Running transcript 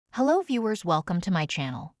Hello viewers, welcome to my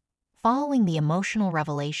channel. Following the emotional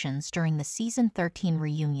revelations during the Season 13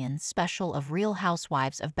 reunion special of Real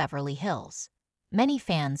Housewives of Beverly Hills, many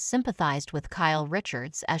fans sympathized with Kyle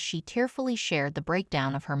Richards as she tearfully shared the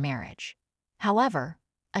breakdown of her marriage. However,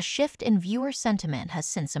 a shift in viewer sentiment has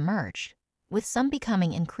since emerged, with some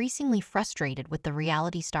becoming increasingly frustrated with the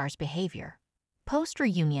reality star's behavior.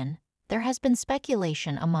 Post-reunion, there has been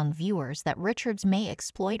speculation among viewers that Richards may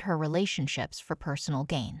exploit her relationships for personal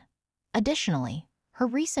gain. Additionally, her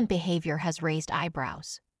recent behavior has raised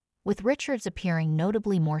eyebrows, with Richards appearing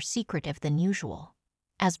notably more secretive than usual.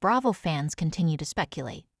 As Bravo fans continue to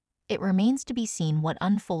speculate, it remains to be seen what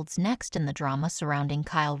unfolds next in the drama surrounding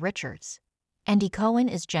Kyle Richards. Andy Cohen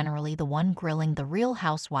is generally the one grilling the Real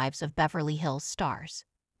Housewives of Beverly Hills stars,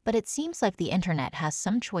 but it seems like the internet has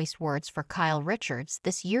some choice words for Kyle Richards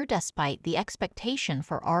this year despite the expectation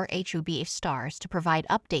for RHOBH stars to provide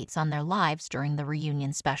updates on their lives during the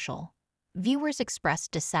reunion special. Viewers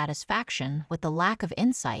expressed dissatisfaction with the lack of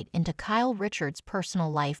insight into Kyle Richards'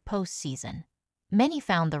 personal life post-season. Many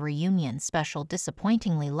found the reunion special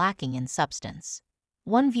disappointingly lacking in substance.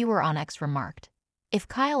 One viewer on X remarked, "If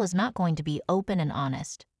Kyle is not going to be open and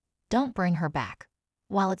honest, don't bring her back."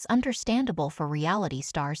 While it's understandable for reality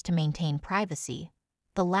stars to maintain privacy,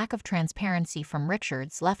 the lack of transparency from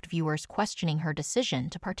Richards left viewers questioning her decision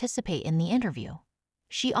to participate in the interview.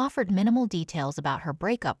 She offered minimal details about her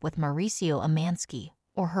breakup with Mauricio Umansky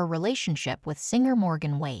or her relationship with singer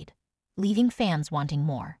Morgan Wade, leaving fans wanting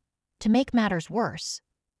more. To make matters worse,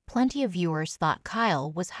 plenty of viewers thought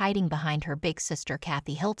Kyle was hiding behind her big sister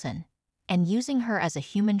Kathy Hilton and using her as a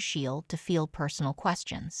human shield to field personal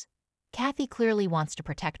questions. Kathy clearly wants to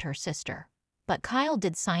protect her sister, but Kyle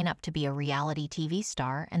did sign up to be a reality TV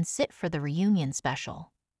star and sit for the reunion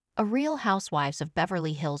special. A Real Housewives of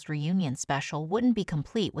Beverly Hills reunion special wouldn't be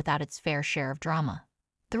complete without its fair share of drama.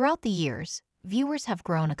 Throughout the years, viewers have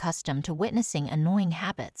grown accustomed to witnessing annoying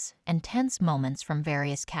habits and tense moments from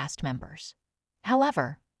various cast members.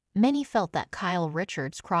 However, many felt that Kyle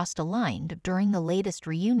Richards crossed a line during the latest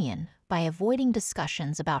reunion by avoiding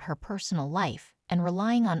discussions about her personal life and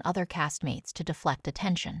relying on other castmates to deflect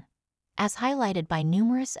attention. As highlighted by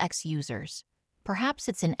numerous ex-users, perhaps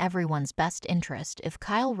it's in everyone's best interest if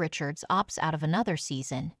Kyle Richards opts out of another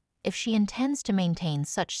season if she intends to maintain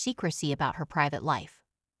such secrecy about her private life.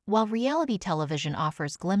 While reality television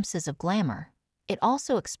offers glimpses of glamour, it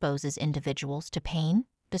also exposes individuals to pain,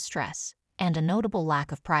 distress, and a notable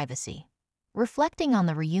lack of privacy. Reflecting on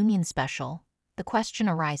the reunion special, the question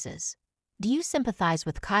arises, do you sympathize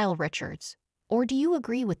with Kyle Richards, or do you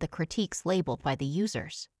agree with the critiques labeled by the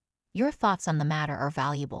users? Your thoughts on the matter are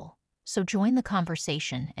valuable, so join the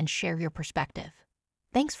conversation and share your perspective.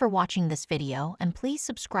 Thanks for watching this video and please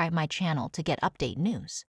subscribe my channel to get update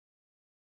news.